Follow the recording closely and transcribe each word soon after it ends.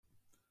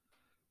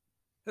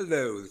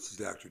Hello, this is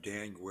Dr.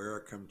 Dan Guerra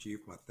coming to you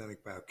from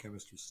Authentic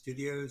Biochemistry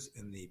Studios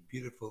in the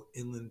beautiful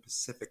inland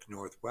Pacific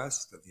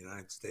Northwest of the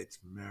United States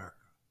of America.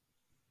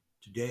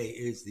 Today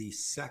is the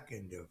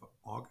 2nd of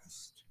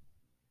August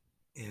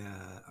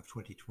of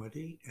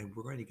 2020, and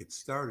we're going to get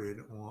started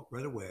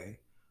right away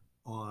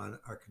on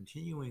our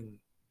continuing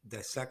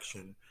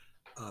dissection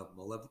of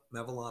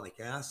mevalonic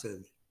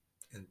acid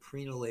and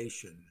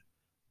prenylation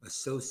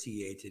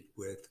associated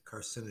with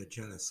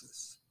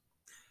carcinogenesis.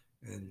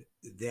 And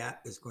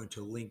that is going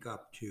to link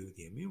up to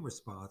the immune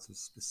response. And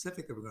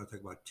specifically, we're going to talk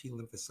about T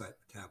lymphocyte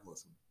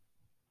metabolism.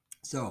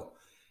 So,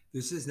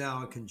 this is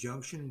now in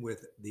conjunction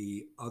with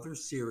the other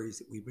series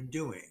that we've been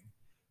doing,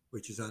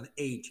 which is on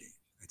aging.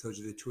 I told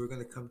you the two are going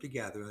to come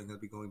together. I'm going to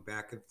be going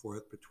back and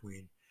forth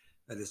between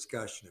a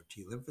discussion of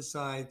T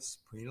lymphocytes,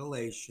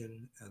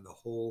 prenylation, and the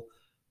whole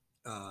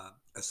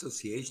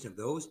association of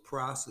those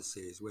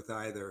processes with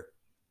either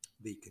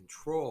the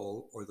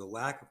control or the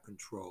lack of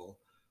control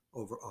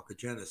over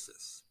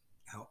oncogenesis.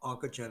 How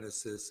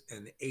oncogenesis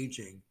and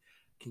aging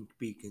can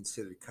be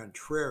considered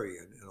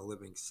contrarian in a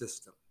living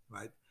system,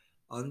 right?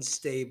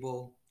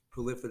 Unstable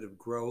proliferative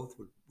growth,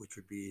 which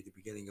would be the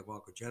beginning of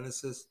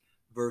oncogenesis,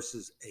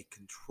 versus a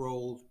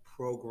controlled,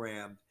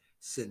 programmed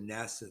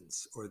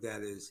senescence, or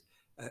that is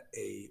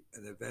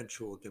an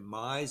eventual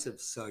demise of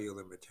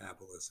cellular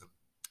metabolism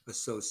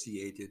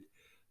associated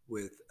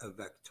with a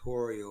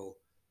vectorial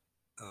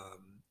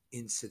um,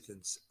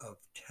 incidence of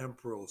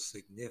temporal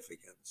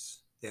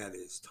significance, that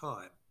is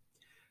time.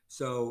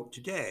 So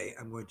today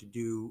I'm going to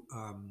do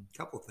a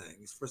couple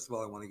things. First of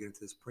all, I want to get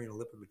into this prenatal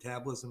lipid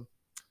metabolism,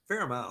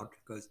 fair amount,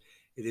 because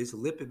it is a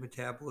lipid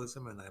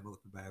metabolism, and I'm a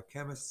lipid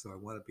biochemist, so I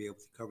want to be able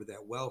to cover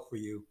that well for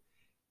you.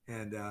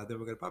 And then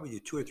we're going to probably do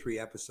 2 or 3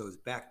 episodes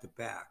back to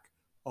back,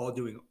 all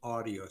doing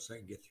audio, so I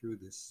can get through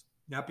this.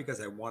 Not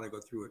because I want to go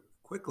through it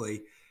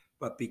quickly,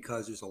 but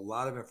because there's a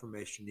lot of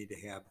information you need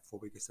to have before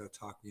we can start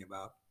talking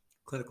about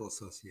clinical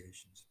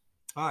associations.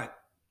 All right.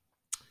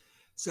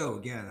 So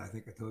again, I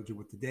think I told you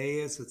what today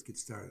is. Let's get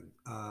started.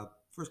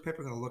 First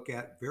paper I'm going to look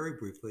at very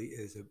briefly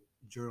is a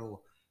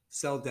journal,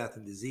 Cell Death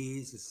and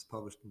Disease. This is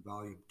published in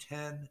volume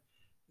 10.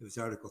 It was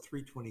article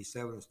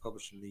 327. It was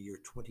published in the year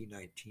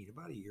 2019,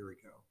 about a year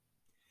ago.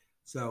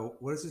 So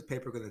what is this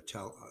paper going to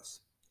tell us?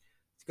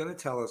 It's going to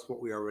tell us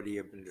what we already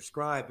have been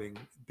describing.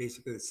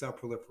 Basically, that cell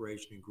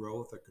proliferation and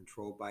growth are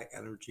controlled by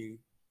energy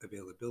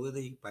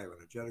availability,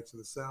 bioenergetics of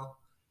the cell.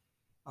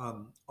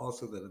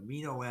 Also, that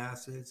amino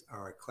acids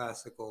are a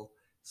classical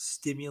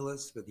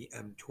stimulus for the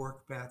mTORC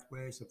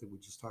pathway, something we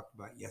just talked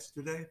about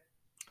yesterday.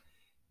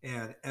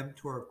 And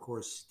mTOR, of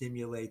course,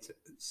 stimulates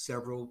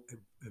several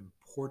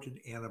important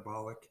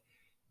anabolic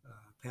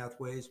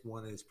pathways.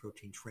 One is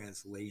protein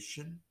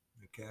translation,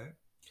 okay?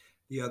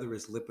 The other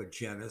is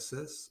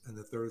lipogenesis, and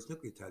the third is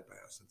nucleotide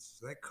biosynthesis.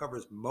 So that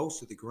covers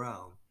most of the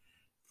ground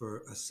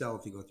for a cell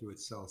to go through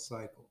its cell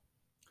cycle.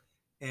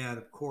 And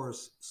of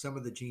course, some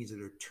of the genes that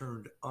are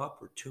turned up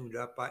or tuned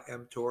up by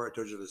mTOR, I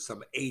told you there's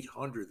some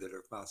 800 that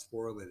are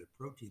phosphorylated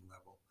protein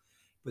level.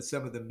 But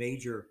some of the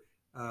major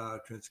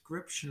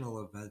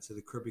transcriptional events that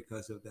occur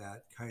because of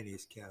that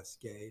kinase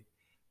cascade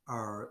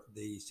are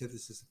the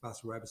synthesis of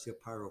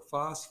phosphoribosylpyrophosphate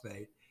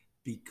pyrophosphate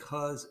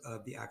because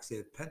of the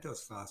oxidative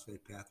pentose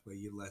phosphate pathway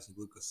utilizing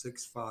glucose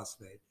 6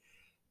 phosphate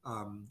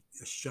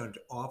shunt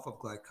off of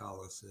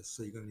glycolysis.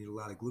 So you're going to need a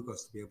lot of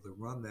glucose to be able to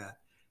run that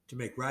to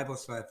make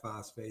ribose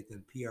 5-phosphate,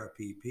 then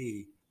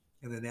PRPP,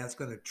 and then that's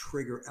going to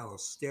trigger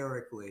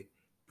allosterically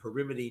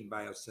pyrimidine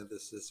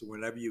biosynthesis. So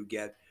whenever you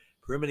get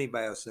pyrimidine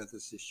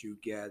biosynthesis, you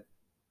get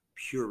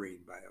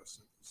purine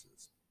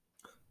biosynthesis.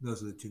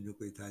 Those are the two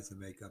nucleotides that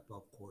make up,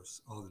 of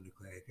course, all the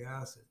nucleic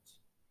acids.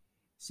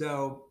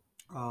 So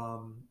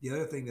the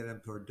other thing that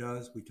mTOR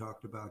does, we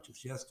talked about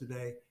just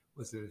yesterday,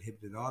 was that it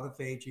inhibited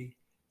autophagy.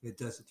 It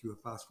does it through a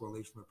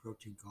phosphorylation of a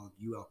protein called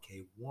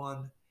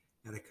ULK1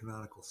 and a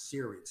canonical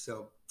series.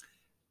 So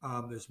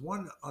there's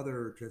one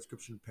other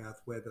transcription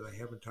pathway that I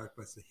haven't talked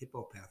about. It's the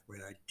Hippo pathway.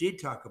 I did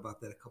talk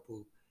about that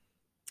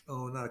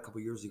not a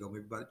couple years ago,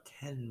 maybe about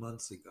 10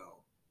 months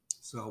ago.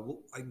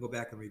 So I can go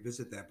back and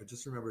revisit that. But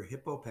just remember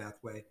Hippo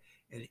pathway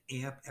and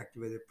AMP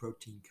activated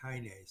protein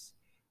kinase.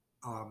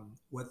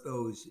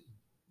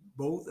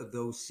 Both of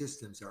those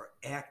systems are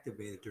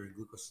activated during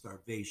glucose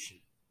starvation.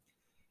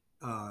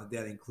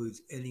 That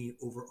includes any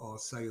overall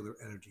cellular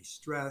energy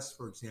stress,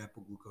 for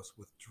example, glucose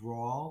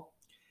withdrawal.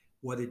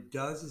 What it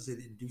does is it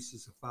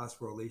induces a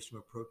phosphorylation of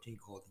a protein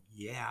called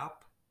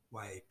YAP,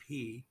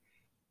 YAP,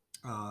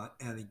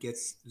 and it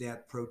gets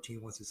that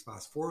protein, once it's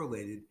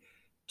phosphorylated,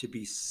 to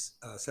be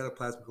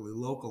cytoplasmically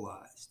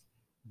localized.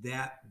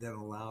 That then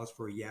allows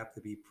for YAP to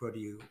be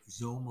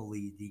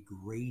proteasomally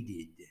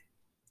degraded.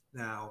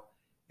 Now,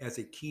 as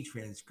a key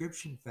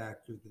transcription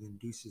factor that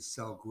induces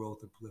cell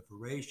growth and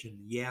proliferation,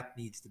 YAP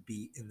needs to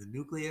be in the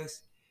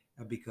nucleus,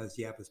 and because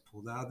YAP is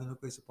pulled out of the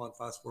nucleus upon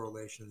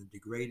phosphorylation and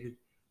degraded,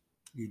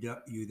 you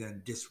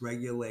then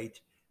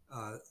dysregulate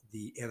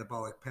the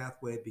anabolic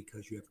pathway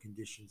because you have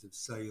conditions of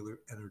cellular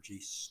energy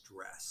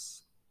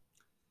stress.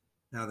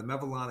 Now, the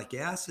mevalonic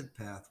acid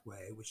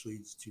pathway, which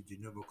leads to de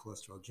novo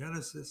cholesterol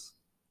genesis,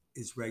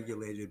 is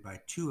regulated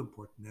by two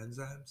important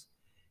enzymes,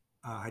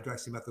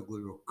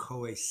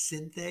 hydroxymethyl-glucocoa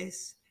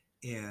synthase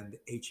and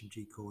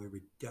HMG-CoA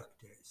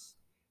reductase.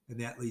 And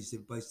that leads to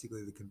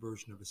basically the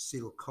conversion of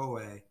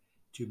acetyl-CoA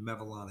to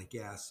mevalonic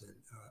acid,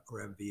 or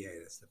MVA.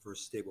 That's the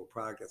first stable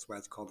product. That's why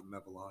it's called the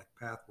mevalonic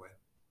pathway.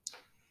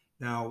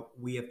 Now,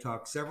 we have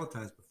talked several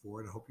times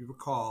before, and I hope you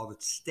recall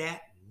that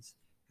statins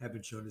have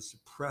been shown to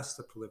suppress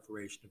the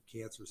proliferation of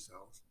cancer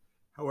cells.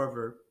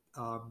 However,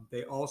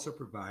 they also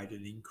provide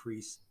an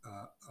increased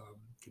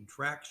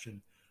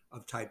contraction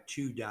of type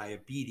 2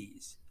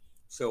 diabetes.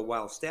 So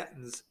while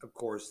statins, of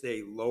course,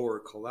 they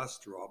lower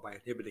cholesterol by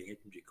inhibiting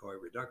HMG-CoA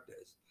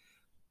reductase,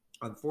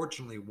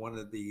 unfortunately, one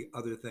of the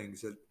other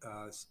things that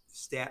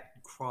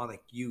statin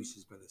chronic use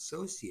has been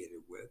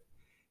associated with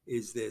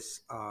is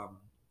this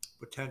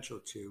potential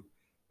to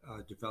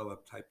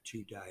develop type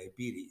 2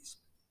 diabetes.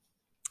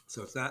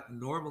 So it's not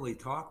normally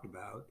talked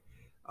about,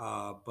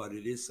 but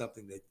it is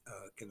something that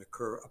can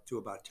occur up to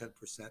about 10%,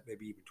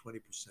 maybe even 20%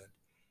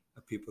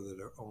 of people that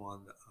are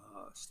on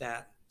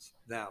statins.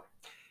 Now,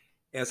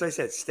 as I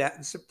said,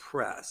 statins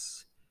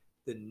suppress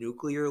the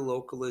nuclear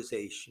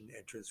localization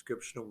and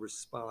transcriptional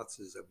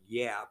responses of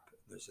YAP.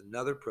 There's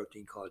another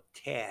protein called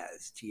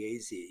TAZ,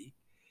 T-A-Z,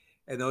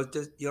 and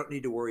those you don't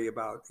need to worry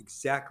about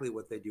exactly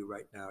what they do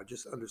right now.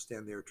 Just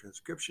understand their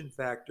transcription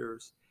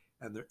factors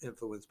and they're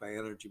influenced by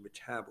energy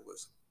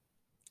metabolism.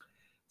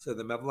 So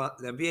the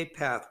MVA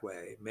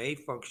pathway may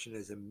function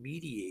as a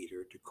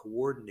mediator to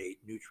coordinate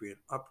nutrient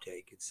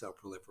uptake and cell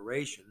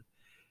proliferation.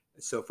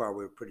 And so far,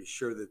 we're pretty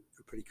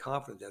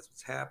confident that's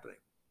what's happening.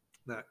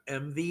 Now,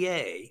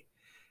 MVA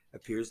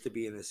appears to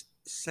be an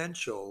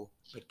essential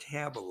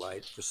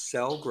metabolite for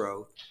cell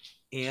growth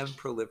and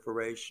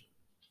proliferation.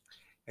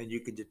 And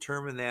you can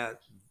determine that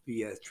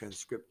via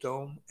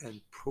transcriptome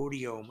and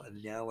proteome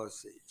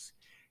analyses.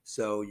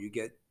 So you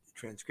get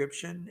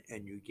transcription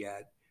and you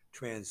get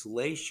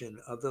translation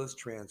of those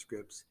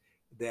transcripts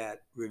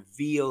that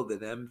reveal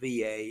that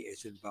MVA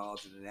is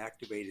involved in an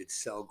activated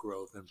cell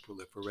growth and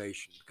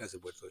proliferation because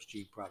of what those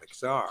gene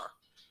products are.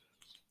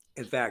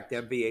 In fact,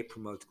 MVA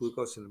promotes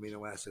glucose and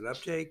amino acid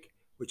uptake,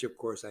 which of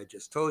course I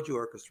just told you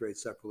orchestrates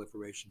cell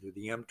proliferation through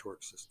the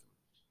mTOR system.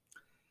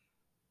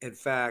 In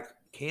fact,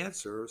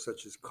 cancer,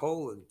 such as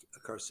colon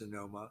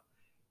carcinoma,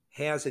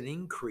 has an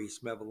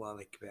increased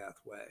mevalonic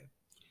pathway,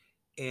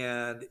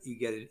 and you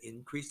get an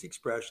increased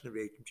expression of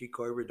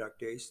HMG-CoA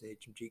reductase and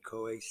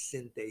HMG-CoA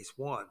synthase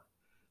 1.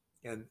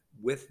 And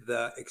with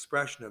the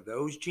expression of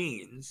those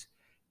genes,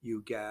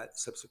 you get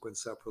subsequent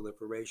cell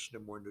proliferation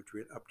and more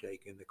nutrient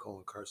uptake in the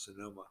colon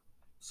carcinoma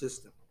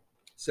system.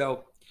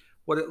 So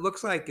what it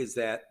looks like is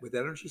that with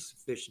energy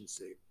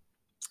sufficiency,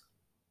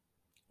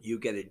 you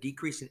get a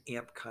decrease in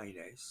AMP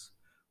kinase,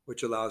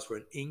 which allows for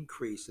an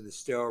increase in the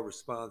steroid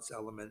response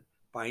element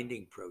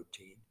binding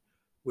protein,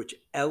 which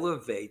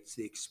elevates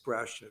the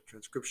expression of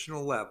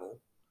transcriptional level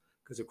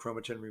because of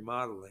chromatin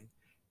remodeling,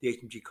 the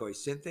HMG-CoA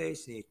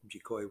synthase and the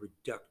HMG-CoA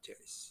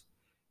reductase.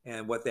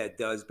 And what that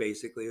does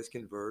basically is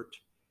convert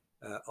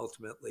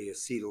ultimately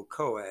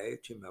acetyl-CoA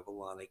to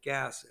mevalonic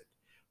acid.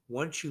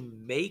 Once you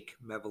make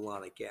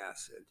mevalonic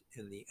acid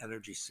in the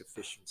energy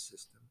sufficient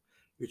system,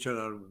 you turn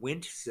on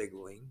Wnt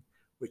signaling,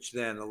 which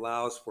then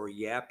allows for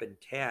YAP and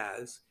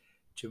TAZ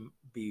to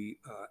be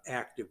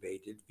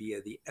activated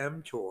via the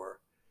mTOR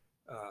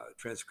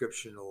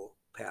transcriptional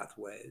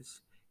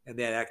pathways, and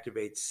that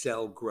activates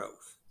cell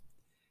growth.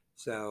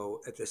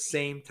 So at the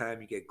same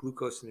time, you get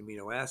glucose and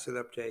amino acid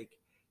uptake,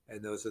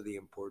 and those are the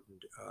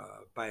important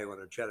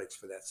bioenergetics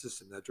for that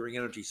system. Now, during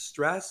energy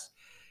stress,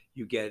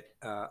 you get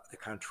the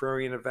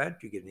contrarian event.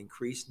 You get an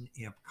increase in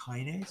AMP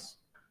kinase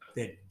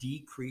that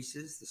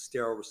decreases the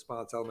steroid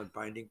response element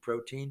binding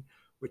protein,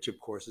 which of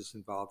course is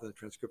involved in the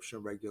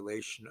transcriptional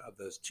regulation of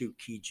those two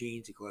key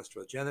genes in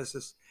cholesterol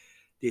genesis,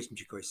 the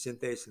HMG-CoA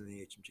synthase and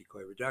the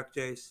HMG-CoA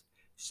reductase.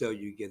 So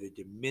you get a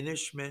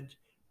diminishment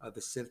of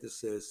the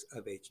synthesis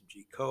of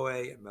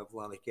HMG-CoA, and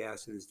mevalonic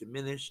acid is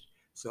diminished.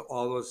 So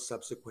all those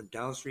subsequent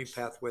downstream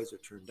pathways are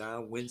turned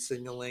down. Wnt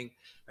signaling,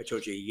 I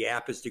told you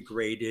YAP is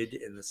degraded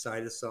in the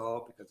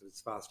cytosol because of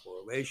its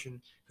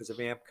phosphorylation, because of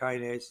AMP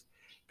kinase.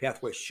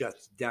 Pathway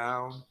shuts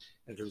down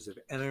in terms of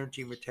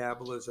energy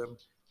metabolism.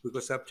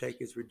 Glucose uptake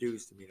is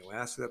reduced, amino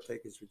acid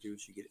uptake is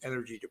reduced, you get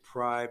energy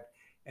deprived,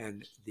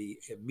 and the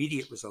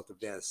immediate result of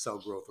that is cell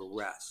growth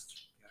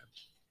arrest. Okay?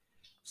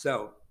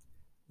 So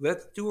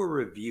let's do a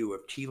review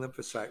of T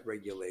lymphocyte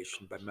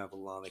regulation by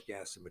mevalonic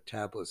acid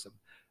metabolism.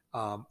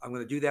 I'm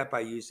going to do that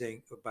by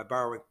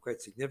borrowing quite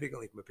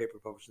significantly from a paper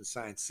published in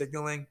Science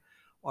Signaling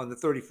on the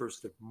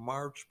 31st of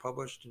March,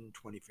 published in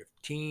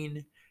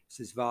 2015. This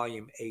is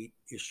volume 8,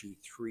 issue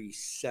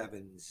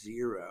 370.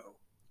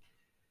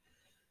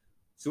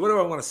 So what do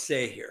I want to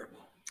say here?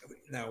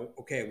 Now,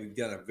 okay, we've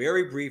done a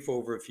very brief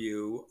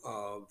overview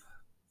of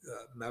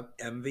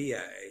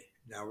MVA.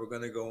 Now we're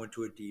going to go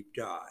into a deep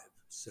dive.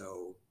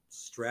 So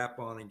strap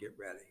on and get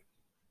ready.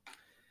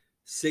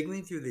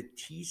 Signaling through the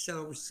T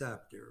cell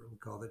receptor, we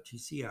call it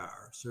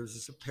TCR, serves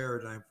as a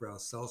paradigm for how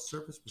cell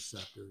surface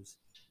receptors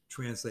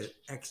translate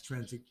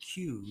extrinsic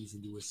cues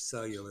into a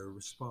cellular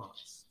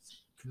response. It's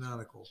a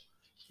canonical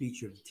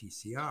feature of the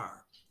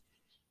TCR.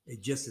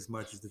 Just as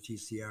much as the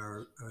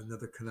TCR,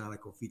 another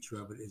canonical feature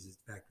of it is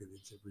the fact that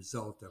it's a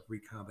result of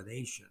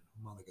recombination,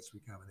 homologous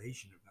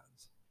recombination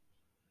events.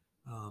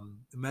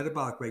 The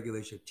metabolic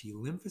regulation of T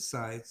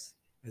lymphocytes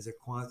as a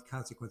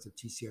consequence of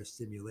TCR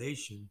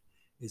stimulation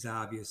is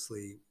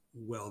obviously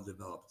well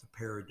developed, a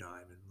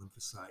paradigm in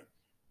lymphocyte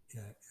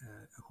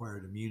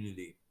acquired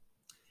immunity.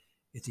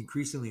 It's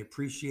increasingly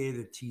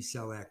appreciated that T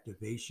cell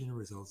activation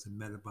results in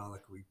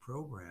metabolic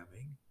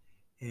reprogramming,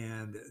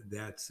 and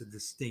that's a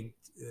distinct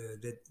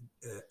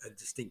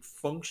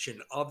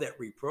function of that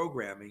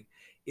reprogramming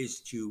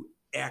is to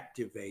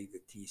activate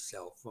the T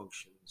cell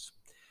functions,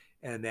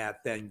 and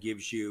that then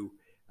gives you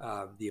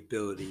the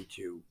ability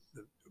to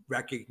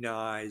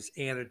recognize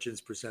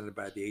antigens presented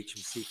by the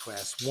HMC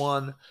class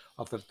 1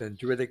 of the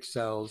dendritic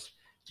cells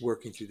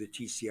working through the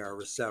TCR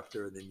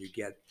receptor, and then you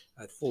get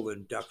a full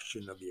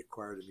induction of the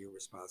acquired immune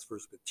response,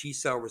 first with T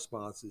cell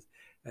responses,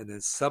 and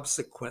then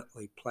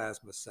subsequently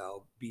plasma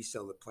cell, B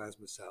cell to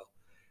plasma cell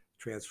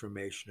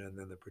transformation, and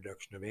then the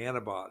production of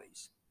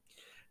antibodies.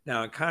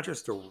 Now, in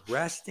contrast to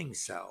resting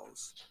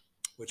cells,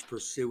 which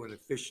pursue an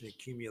efficient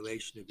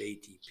accumulation of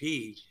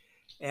ATP,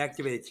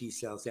 activated T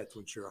cells have to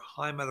ensure a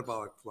high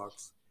metabolic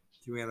flux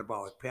through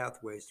anabolic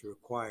pathways to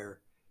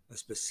acquire a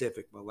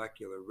specific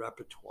molecular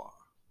repertoire.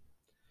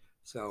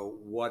 So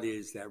what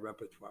is that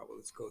repertoire? Well,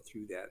 let's go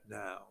through that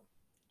now.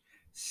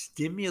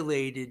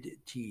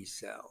 Stimulated T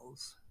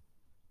cells.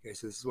 Okay,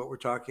 so this is what we're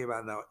talking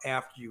about now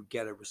after you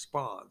get a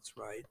response,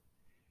 right?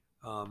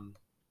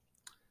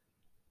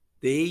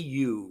 They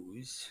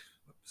use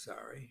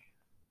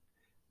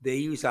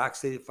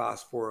oxidative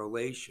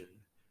phosphorylation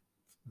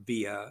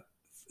via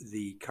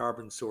the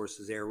carbon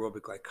sources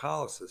aerobic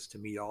glycolysis to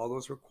meet all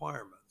those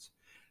requirements,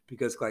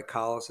 because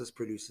glycolysis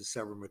produces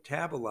several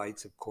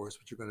metabolites, of course,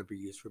 which are going to be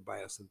used for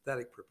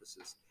biosynthetic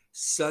purposes,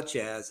 such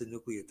as the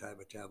nucleotide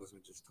metabolism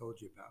I just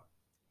told you about.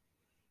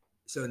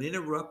 So an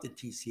interrupted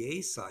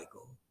TCA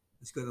cycle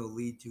is going to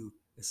lead to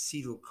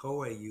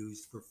acetyl-CoA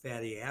used for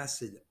fatty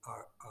acid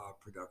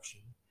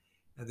production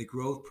and the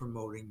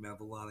growth-promoting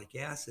mevalonic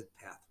acid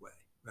pathway,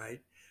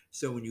 right?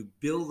 So when you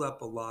build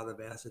up a lot of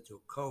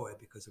acetyl-CoA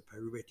because of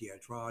pyruvate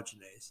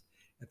dehydrogenase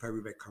and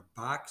pyruvate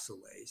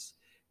carboxylase,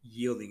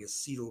 yielding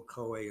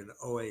acetyl-CoA and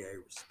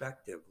OAA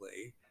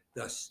respectively,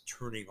 thus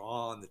turning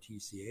on the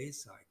TCA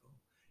cycle,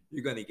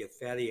 you're going to get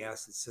fatty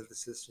acid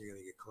synthesis and you're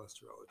going to get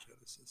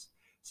cholesterologenesis.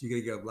 So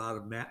you're going to get a lot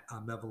of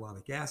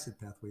mevalonic acid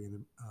pathway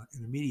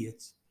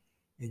intermediates.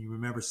 And you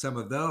remember some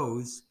of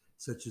those,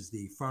 such as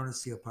the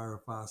farnesyl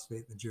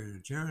pyrophosphate and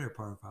the geranyl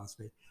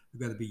pyrophosphate, are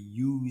going to be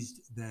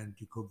used then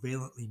to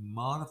covalently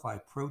modify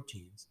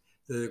proteins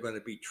that are going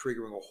to be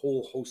triggering a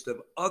whole host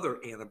of other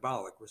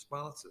anabolic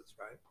responses,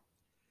 right?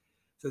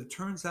 So it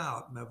turns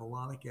out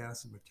mevalonic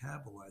acid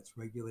metabolites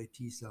regulate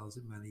T cells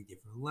at many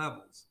different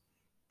levels,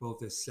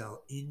 both as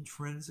cell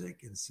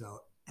intrinsic and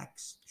cell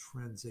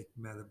extrinsic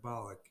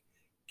metabolic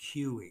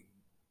cueing.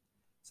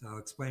 So I'll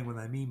explain what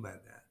I mean by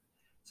that.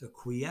 So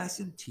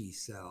quiescent T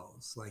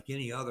cells, like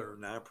any other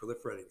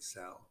non-proliferating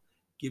cell,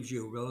 gives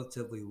you a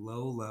relatively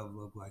low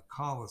level of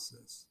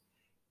glycolysis,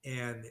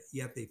 and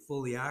yet they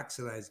fully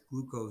oxidize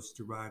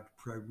glucose-derived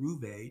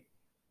pyruvate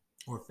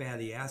or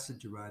fatty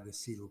acid-derived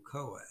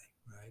acetyl-CoA,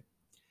 right?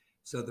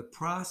 So the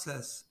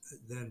process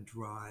then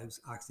drives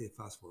oxidative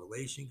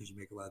phosphorylation because you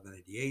make a lot of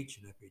NADH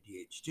and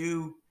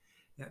FADH2.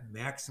 That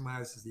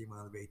maximizes the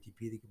amount of ATP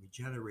that can be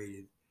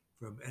generated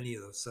from any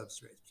of those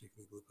substrates,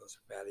 particularly glucose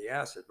or fatty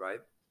acid, right?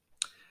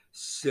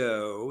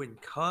 So in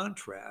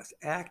contrast,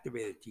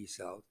 activated T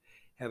cells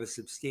have a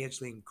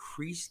substantially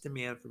increased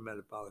demand for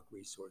metabolic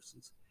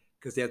resources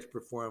because they have to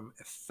perform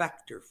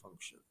effector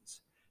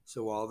functions.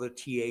 So all the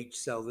TH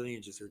cell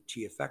lineages are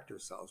T effector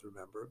cells,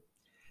 remember?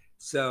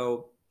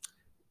 So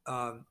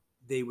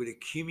they would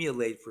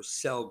accumulate for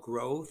cell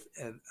growth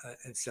and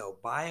cell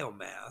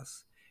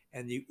biomass,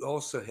 and you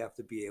also have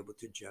to be able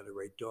to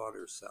generate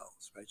daughter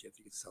cells, right? You have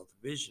to get cell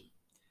division.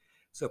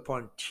 So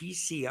upon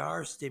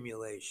TCR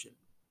stimulation,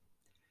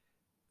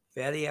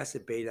 fatty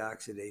acid beta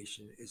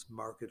oxidation is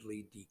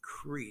markedly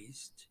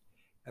decreased,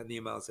 and the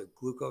amounts of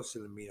glucose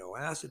and amino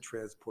acid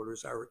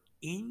transporters are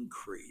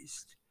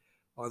increased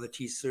on the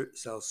T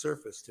cell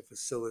surface to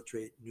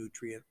facilitate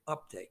nutrient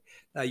uptake.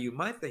 Now, you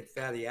might think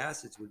fatty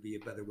acids would be a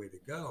better way to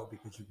go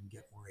because you can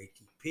get more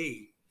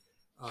ATP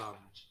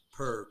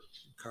per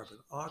carbon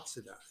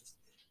oxidized.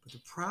 But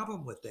the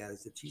problem with that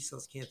is the T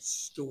cells can't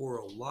store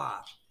a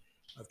lot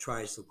of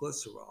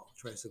triacylglycerol.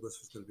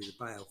 Triacylglycerol is going to be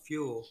the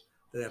biofuel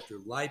that after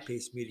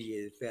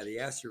lipase-mediated fatty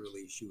acid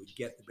release, you would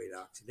get the beta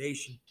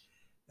oxidation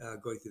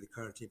going through the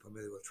carnitine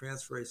palmitoyl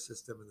transferase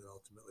system, and then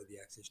ultimately the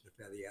oxidation of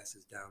fatty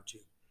acids down to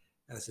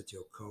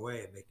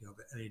acetyl-CoA and making all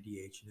the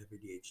NADH and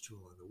FADH2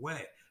 along the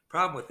way.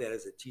 Problem with that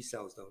is that T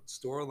cells don't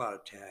store a lot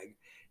of TAG,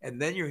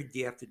 and then you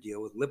have to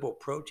deal with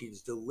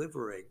lipoproteins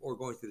delivering or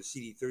going through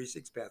the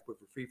CD36 pathway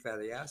for free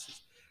fatty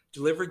acids,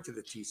 delivering to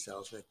the T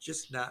cells, and it's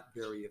just not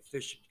very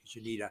efficient because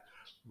you need a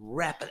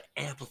rapid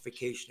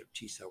amplification of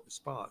T cell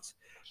response.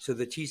 So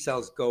the T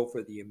cells go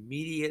for the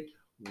immediate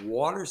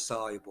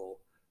water-soluble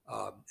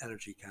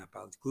energy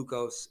compounds,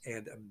 glucose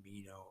and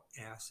amino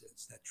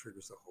acids. That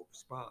triggers the whole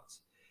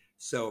response.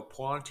 So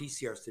upon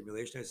TCR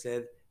stimulation, I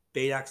said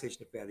beta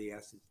oxidation of fatty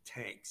acids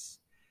tanks.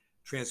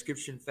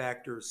 Transcription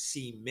factors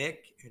c-MYC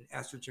and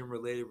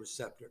estrogen-related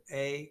receptor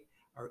A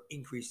are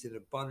increased in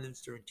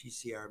abundance during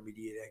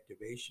TCR-mediated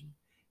activation,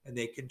 and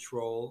they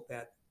control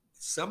that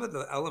some of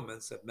the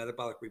elements of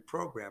metabolic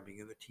reprogramming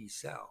in the T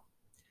cell.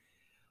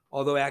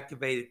 Although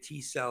activated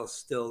T cells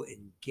still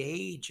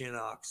engage in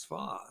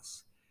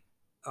OXPHOS,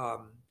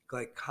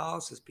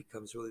 glycolysis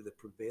becomes really the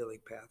prevailing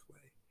pathway,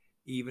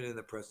 even in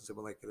the presence of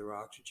molecular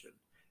oxygen.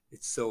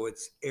 It's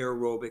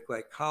aerobic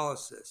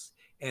glycolysis,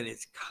 and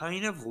it's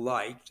kind of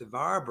like the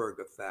Warburg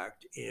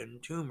effect in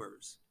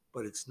tumors,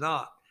 but it's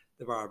not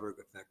the Warburg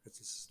effect because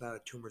this is not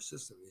a tumor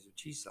system. These are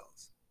T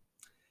cells.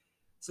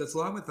 So it's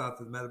long been thought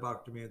that the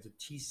metabolic demands of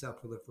T cell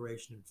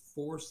proliferation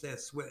enforce that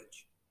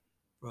switch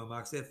from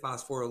oxidative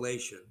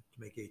phosphorylation to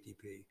make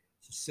ATP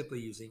to simply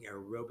using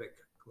aerobic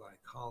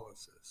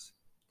glycolysis.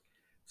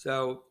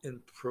 So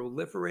in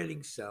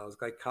proliferating cells,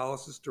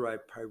 glycolysis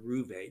derives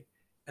pyruvate,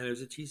 and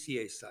there's a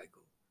TCA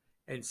cycle.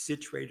 And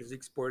citrate is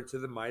exported to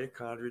the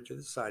mitochondria to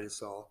the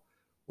cytosol,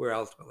 where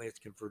ultimately it's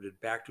converted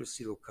back to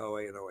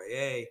acetyl-CoA and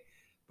OAA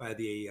by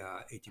the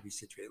ATP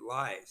citrate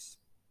lyase.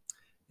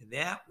 In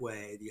that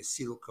way, the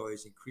acetyl-CoA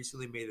is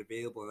increasingly made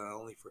available not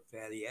only for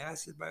fatty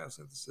acid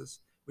biosynthesis,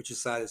 which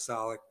is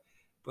cytosolic,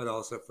 but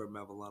also for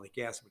mevalonic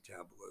acid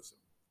metabolism.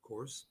 Of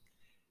course,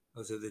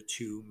 those are the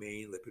two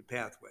main lipid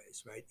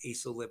pathways, right?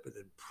 Acylipid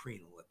and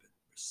prenolipid,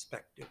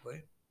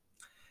 respectively.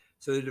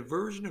 So the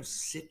diversion of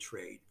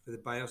citrate for the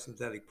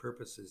biosynthetic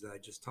purposes that I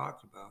just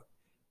talked about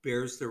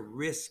bears the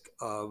risk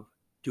of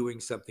doing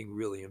something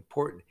really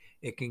important.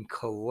 It can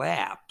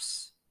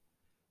collapse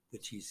the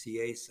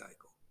TCA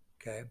cycle.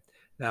 Okay.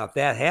 Now, if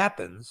that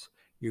happens,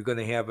 you're going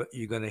to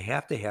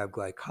have to have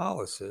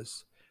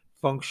glycolysis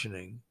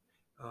functioning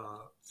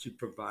to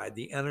provide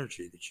the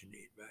energy that you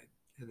need, right?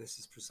 And this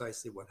is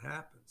precisely what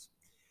happens.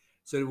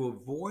 So to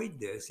avoid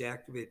this,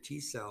 activated T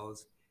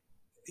cells,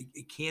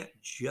 it can't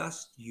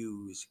just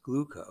use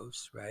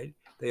glucose, right?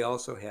 They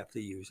also have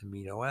to use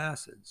amino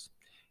acids.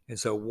 And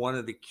so one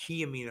of the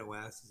key amino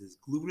acids is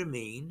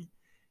glutamine.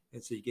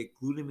 And so you get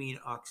glutamine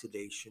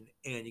oxidation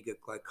and you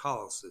get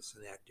glycolysis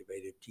in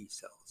activated T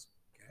cells.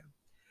 Okay.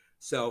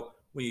 So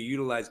when you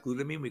utilize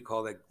glutamine, we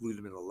call that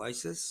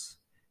glutaminolysis.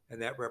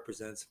 And that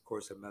represents, of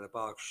course, a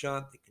metabolic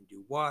shunt that can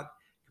do what?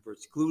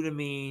 Converts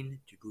glutamine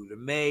to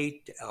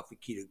glutamate to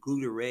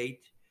alpha-ketoglutarate.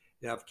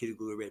 And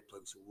alpha-ketoglutarate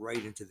plugs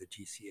right into the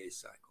TCA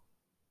cycle.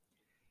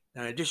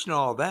 Now, in addition to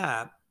all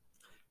that,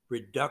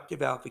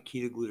 reductive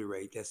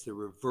alpha-ketoglutarate, that's the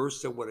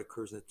reverse of what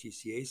occurs in the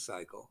TCA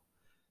cycle,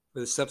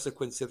 for the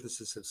subsequent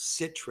synthesis of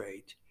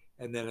citrate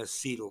and then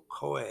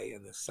acetyl-CoA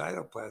in the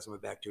cytoplasm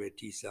of activated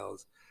T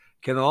cells,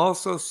 can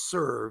also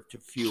serve to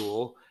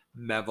fuel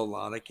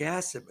mevalonic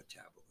acid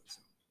metabolism.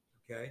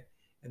 Okay,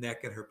 and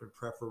that can happen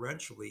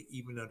preferentially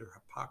even under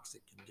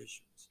hypoxic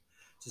conditions.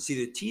 So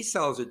see, the T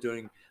cells are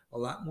doing a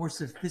lot more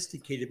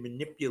sophisticated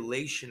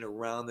manipulation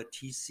around the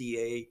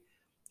TCA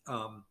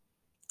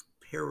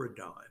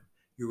paradigm.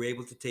 You're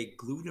able to take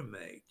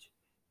glutamate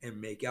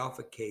and make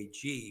alpha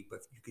Kg,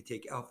 but you could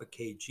take alpha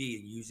Kg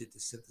and use it to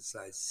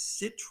synthesize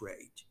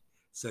citrate.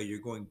 So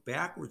you're going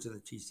backwards in the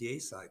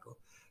TCA cycle,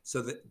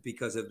 so that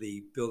because of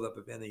the buildup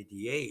of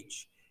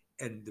NADH.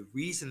 And the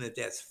reason that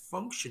that's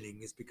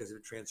functioning is because of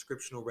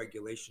transcriptional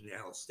regulation and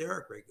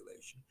allosteric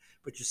regulation.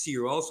 But you see,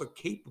 you're also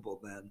capable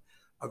then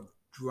of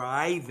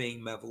driving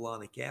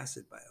mevalonic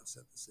acid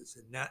biosynthesis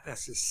and not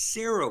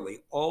necessarily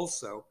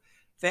also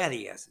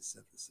fatty acid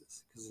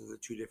synthesis, because of the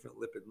two different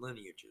lipid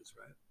lineages,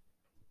 right?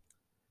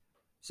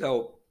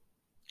 So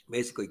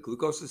basically,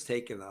 glucose is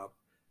taken up.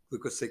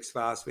 Glucose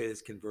 6-phosphate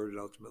is converted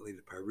ultimately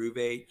to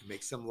pyruvate to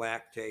make some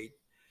lactate.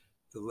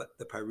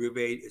 The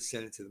pyruvate is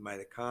sent into the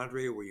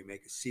mitochondria where you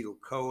make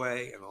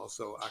acetyl-CoA and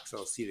also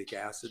oxaloacetic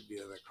acid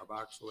via the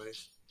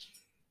carboxylase.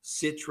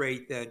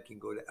 Citrate then can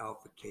go to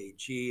alpha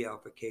Kg.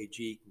 Alpha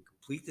Kg can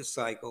complete the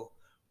cycle,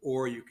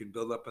 or you can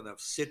build up enough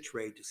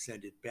citrate to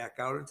send it back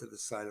out into the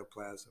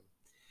cytoplasm.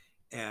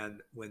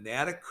 And when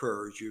that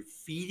occurs, you're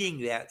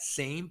feeding that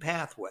same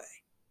pathway,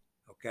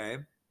 okay,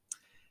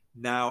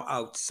 now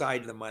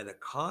outside the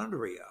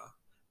mitochondria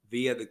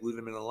via the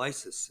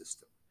glutaminolysis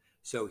system.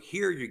 So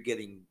here you're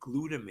getting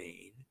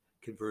glutamine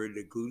converted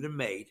to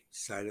glutamate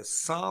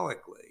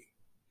cytosolically.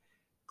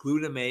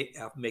 Glutamate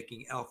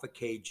making alpha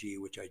Kg,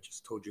 which I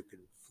just told you can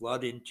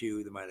flood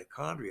into the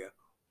mitochondria,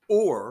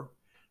 or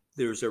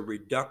there's a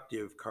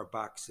reductive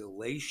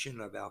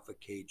carboxylation of alpha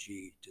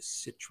Kg to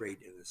citrate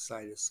in the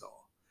cytosol.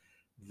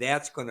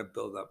 That's going to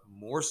build up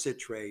more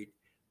citrate,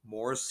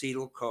 more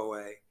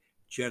acetyl-CoA,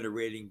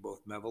 generating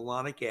both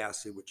mevalonic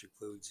acid, which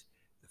includes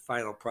the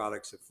final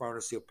products of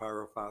farnesyl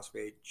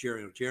pyrophosphate,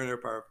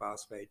 geranyl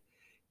pyrophosphate,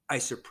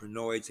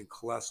 isoprenoids and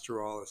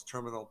cholesterol as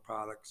terminal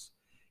products.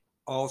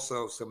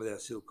 Also, some of that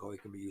acetyl-CoA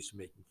can be used for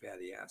making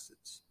fatty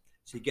acids.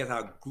 So you get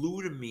how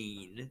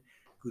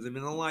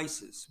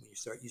glutaminolysis, when you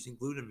start using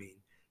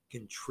glutamine,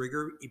 can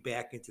trigger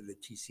back into the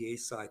TCA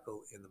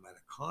cycle in the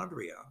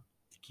mitochondria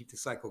to keep the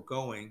cycle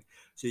going.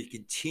 So you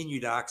continue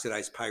to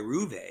oxidize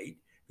pyruvate,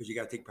 because you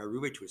got to take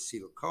pyruvate to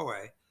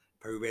acetyl-CoA.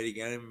 Pyruvate,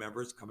 again,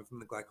 remember, is coming from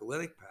the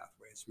glycolytic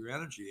pathway. That's where your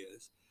energy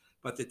is.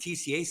 But the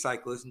TCA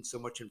cycle isn't so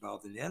much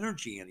involved in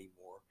energy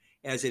anymore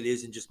as it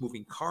is in just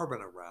moving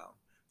carbon around.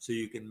 So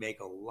you can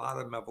make a lot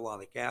of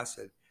mevalonic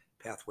acid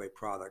pathway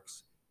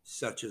products,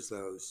 such as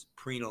those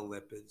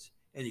prenolipids,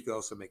 and you can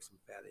also make some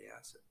fatty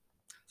acid.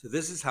 So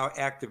this is how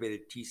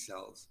activated T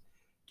cells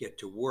get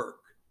to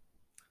work.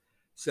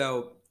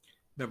 So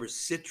remember,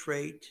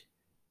 citrate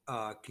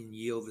can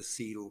yield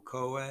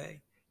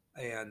acetyl-CoA,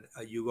 and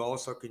you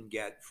also can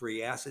get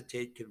free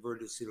acetate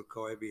converted to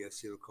acetyl-CoA via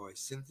acetyl-CoA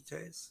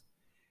synthetase.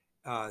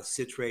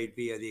 Citrate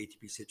via the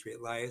ATP citrate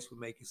lyase will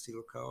make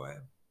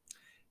acetyl-CoA.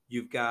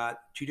 You've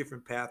got two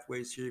different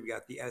pathways here. You've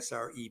got the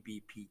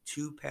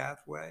SREBP2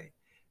 pathway.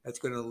 That's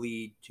going to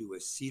lead to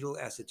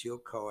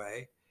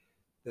acetyl-acetyl-CoA.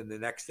 Then the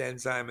next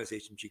enzyme is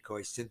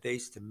HMG-CoA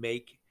synthase to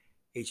make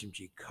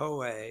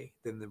HMG-CoA.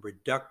 Then the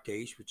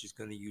reductase, which is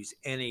going to use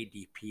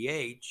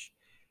NADPH.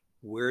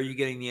 Where are you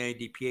getting the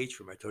NADPH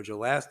from? I told you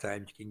last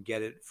time you can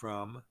get it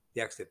from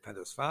the oxidative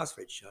pentose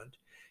phosphate shunt.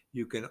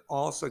 You can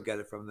also get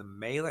it from the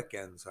Malic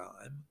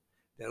enzyme.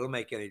 That'll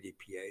make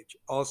NADPH.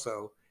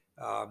 Also,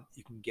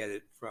 you can get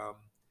it from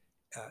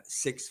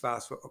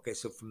 6-phosphate. Okay,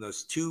 so from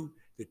those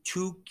the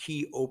two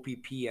key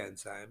OPP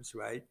enzymes,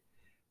 right?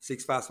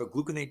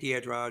 6-phosphogluconate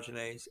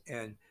dehydrogenase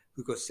and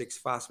glucose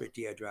 6-phosphate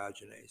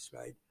dehydrogenase,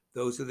 right?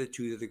 Those are the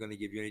two that are going to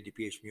give you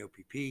NADPH from the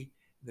OPP.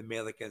 And the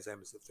Malic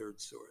enzyme is the third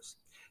source.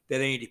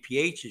 That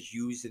NADPH is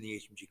used in the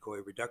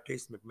HMG-CoA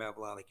reductase to make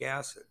mevalonic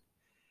acid.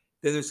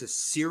 Then there's a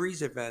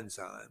series of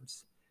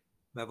enzymes: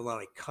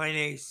 mevalonic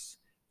kinase,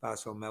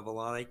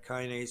 phosphomevalonic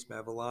kinase,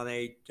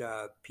 mevalonate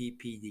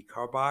PP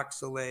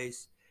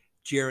decarboxylase,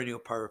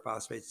 geranyl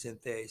pyrophosphate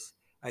synthase,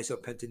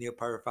 isopentenyl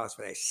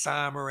pyrophosphate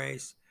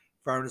isomerase,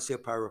 farnesyl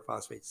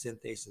pyrophosphate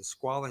synthase, and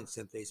squalene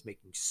synthase,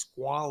 making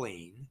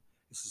squalene.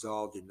 This is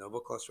all de novo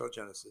cholesterol.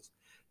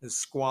 And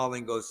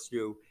squalene goes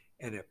through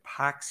an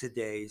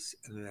epoxidase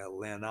and a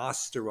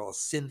lanosterol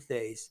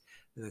synthase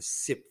and a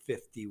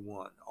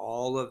CYP51.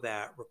 All of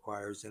that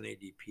requires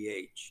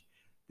NADPH.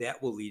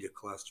 That will lead to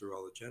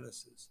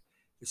cholesterologenesis.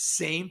 At the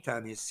same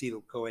time, the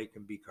acetyl-CoA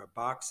can be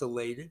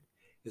carboxylated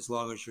as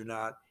long as you're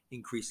not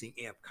increasing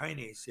AMP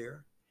kinase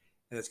here.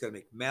 And it's going to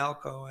make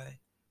mal-CoA.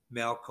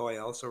 Mal-CoA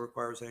also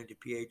requires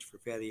NADPH for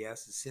fatty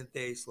acid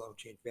synthase,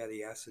 long-chain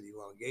fatty acid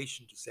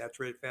elongation to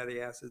saturated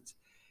fatty acids.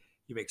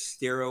 You make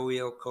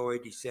steroyl-CoA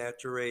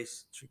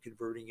desaturase,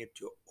 converting it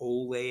to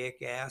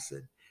oleic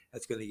acid.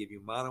 That's going to give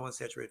you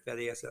monounsaturated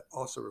fatty acid. That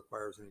also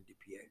requires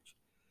NADPH.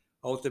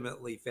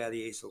 Ultimately,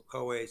 fatty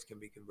acyl-CoAs can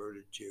be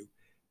converted to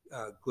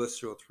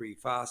glyceryl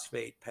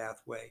 3-phosphate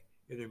pathway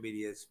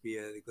intermediates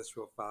via the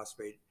glyceryl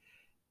phosphate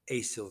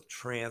acyl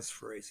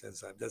transferase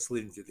enzyme. That's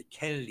leading to the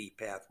Kennedy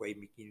pathway,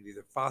 making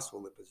either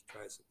phospholipids or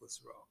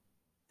triacylglycerol.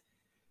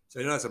 So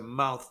I know it's a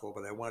mouthful,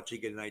 but I want you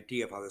to get an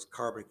idea of how this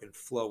carbon can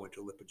flow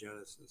into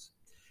lipogenesis.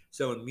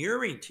 So in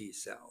mirroring T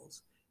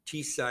cells,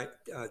 T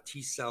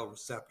cell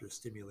receptor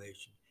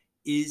stimulation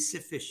is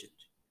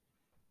sufficient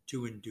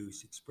to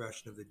induce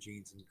expression of the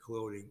genes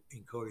encoding the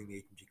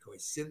HMG-CoA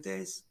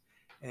synthase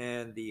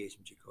and the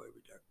HMG-CoA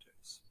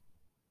reductase.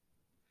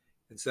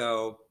 And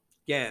so,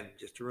 again,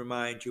 just to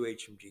remind you,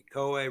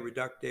 HMG-CoA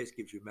reductase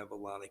gives you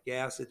mevalonic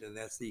acid, and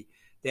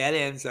that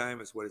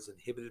enzyme is what is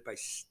inhibited by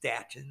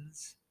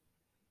statins.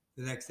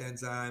 The next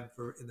enzyme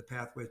in the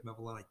pathway is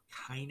mevalonic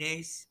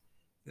kinase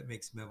that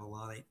makes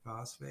mevalonate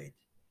phosphate.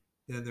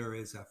 Then there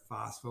is a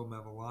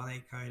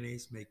phosphomevalonate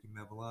kinase making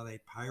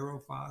mevalonate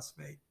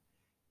pyrophosphate.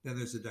 Then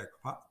there's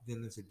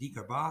a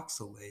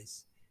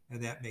decarboxylase,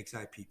 and that makes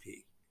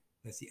IPP.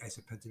 That's the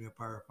isopentenyl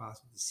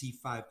pyrophosphate. The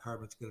C5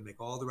 carbon is going to make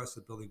all the rest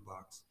of the building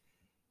blocks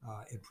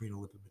in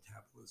prenolipid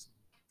metabolism.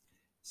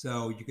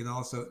 So you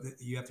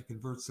have to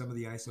convert some of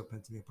the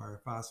isopentenyl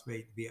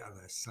pyrophosphate via an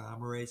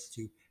isomerase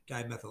to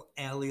dimethyl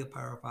allyl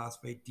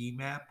pyrophosphate,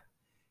 DMAP.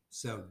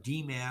 So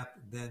DMAP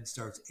then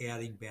starts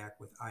adding back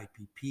with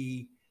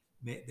IPP.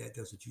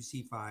 Those are two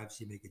C5s.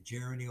 You make a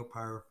geranyl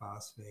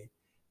pyrophosphate.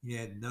 You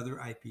add another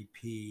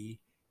IPP,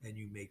 and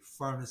you make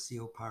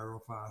farnesyl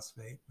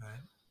pyrophosphate,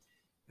 right?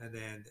 And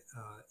then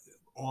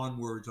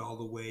onwards all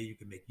the way, you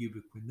can make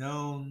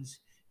ubiquinones.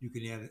 You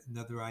can add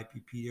another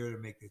IPP there to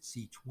make the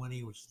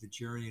C20, which is the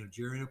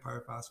geranyl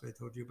pyrophosphate I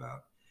told you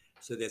about.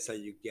 So that's how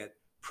you get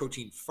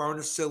protein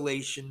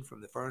farnesylation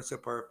from the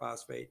farnesyl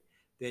pyrophosphate.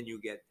 Then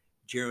you get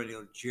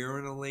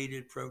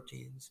geranylated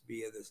proteins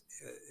via this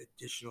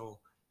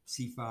additional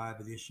C5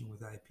 addition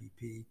with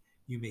IPP.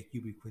 You make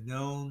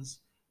ubiquinones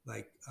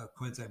like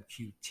coenzyme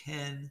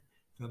Q10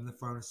 from the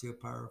farnesyl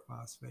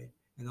pyrophosphate.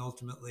 And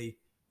ultimately,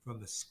 from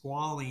the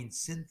squalene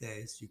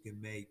synthase, you can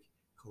make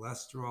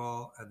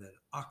cholesterol and then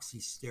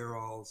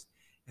oxysterols,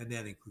 and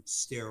that includes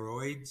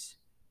steroids,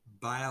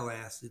 bile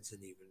acids,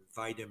 and even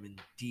vitamin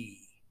D,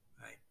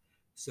 right?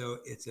 So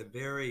it's a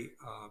very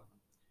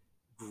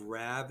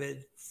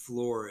gravid,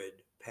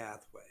 florid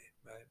pathway,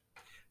 right?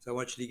 So I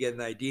want you to get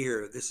an idea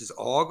here. This is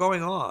all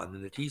going on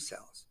in the T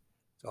cells.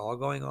 It's all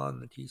going on in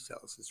the T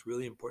cells. It's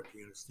really important for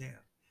you to understand.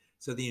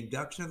 So the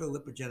induction of the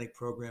lipogenic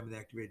program in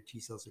activated T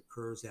cells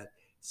occurs at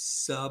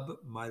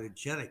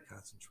submitogenic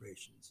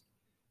concentrations.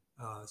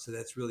 So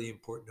that's really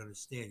important to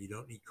understand. You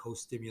don't need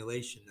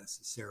co-stimulation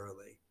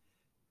necessarily.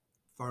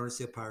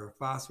 Farnesyl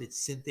pyrophosphate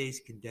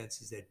synthase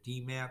condenses that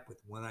DMAP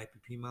with one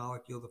IPP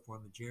molecule to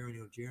form the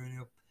geranyl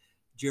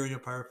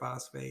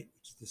pyrophosphate,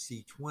 which is the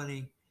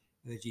C20,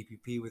 and the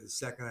GPP with the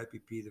second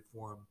IPP to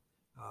form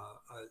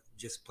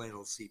just plain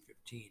old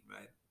C15,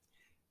 right?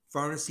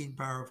 Farnesyl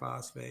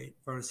pyrophosphate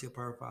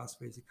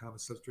is a common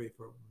substrate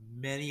for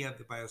many of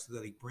the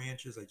biosynthetic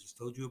branches I just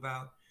told you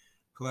about.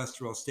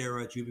 Cholesterol,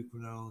 steroids,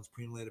 ubiquinones,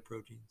 prenylated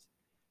proteins.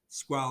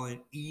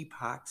 Squalene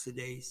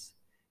epoxidase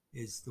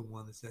is the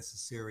one that's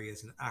necessary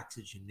as an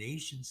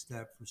oxygenation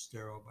step for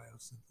sterol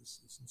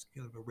biosynthesis. It's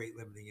kind of a rate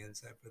limiting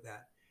enzyme for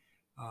that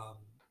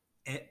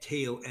at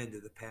tail end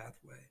of the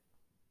pathway.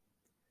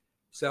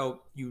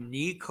 So you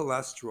need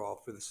cholesterol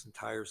for this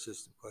entire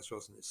system. Cholesterol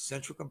is an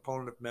essential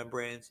component of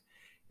membranes.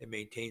 It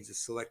maintains the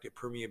selective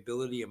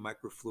permeability and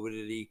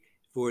microfluidity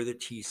for the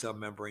T cell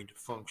membrane to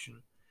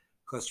function.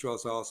 Cholesterol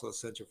is also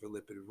essential for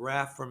lipid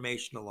raft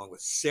formation along with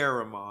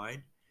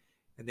ceramide,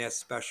 and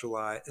that's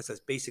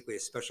basically a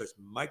specialized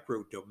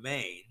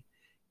microdomain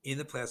in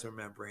the plasma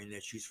membrane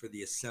that's used for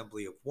the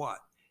assembly of what?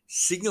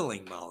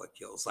 Signaling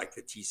molecules like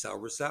the T cell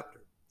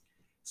receptor.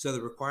 So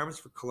the requirements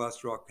for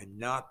cholesterol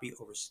cannot be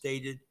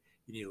overstated.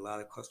 You need a lot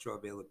of cholesterol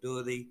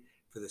availability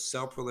for the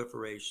cell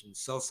proliferation,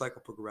 cell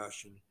cycle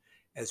progression,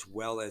 as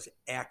well as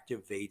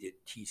activated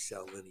T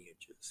cell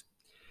lineages.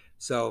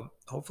 So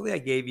hopefully I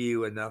gave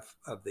you enough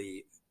of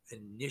the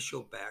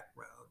initial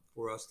background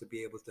for us to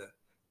be able to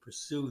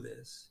pursue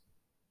this.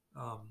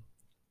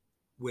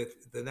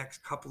 With the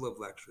next couple of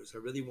lectures, I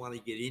really want to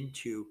get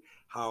into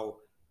how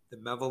the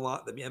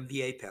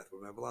MVA pathway,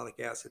 mevalonic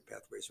acid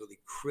pathway, is really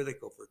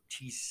critical for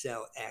T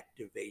cell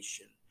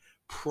activation,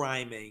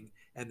 priming,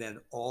 and then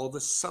all the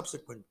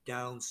subsequent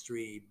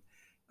downstream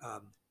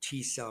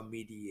T cell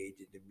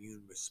mediated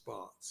immune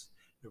response.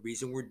 The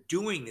reason we're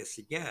doing this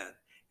again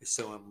is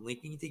so I'm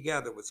linking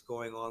together what's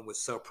going on with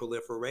cell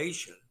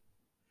proliferation,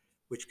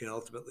 which can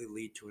ultimately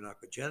lead to an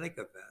oncogenic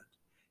event,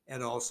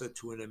 and also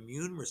to an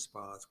immune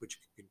response, which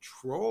can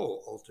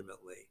control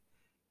ultimately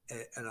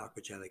an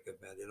oncogenic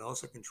event and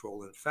also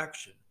control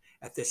infection.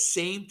 At the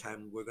same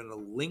time, we're going to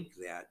link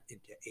that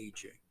into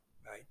aging,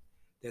 right?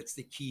 That's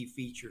the key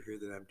feature here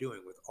that I'm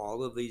doing with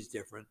all of these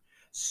different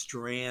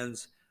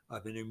strands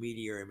of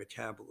intermediary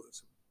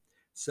metabolism.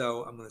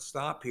 So I'm going to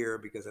stop here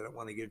because I don't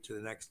want to get into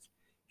the next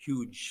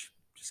huge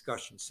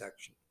discussion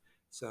section.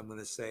 So I'm going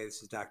to say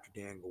this is Dr.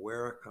 Dan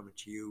Guerra coming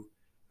to you,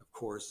 of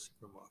course,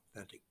 from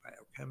Authentic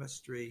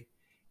Biochemistry,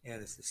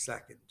 and it's the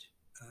second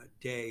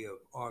day of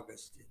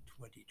August in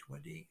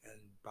 2020, and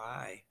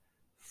bye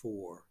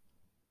for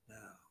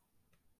now.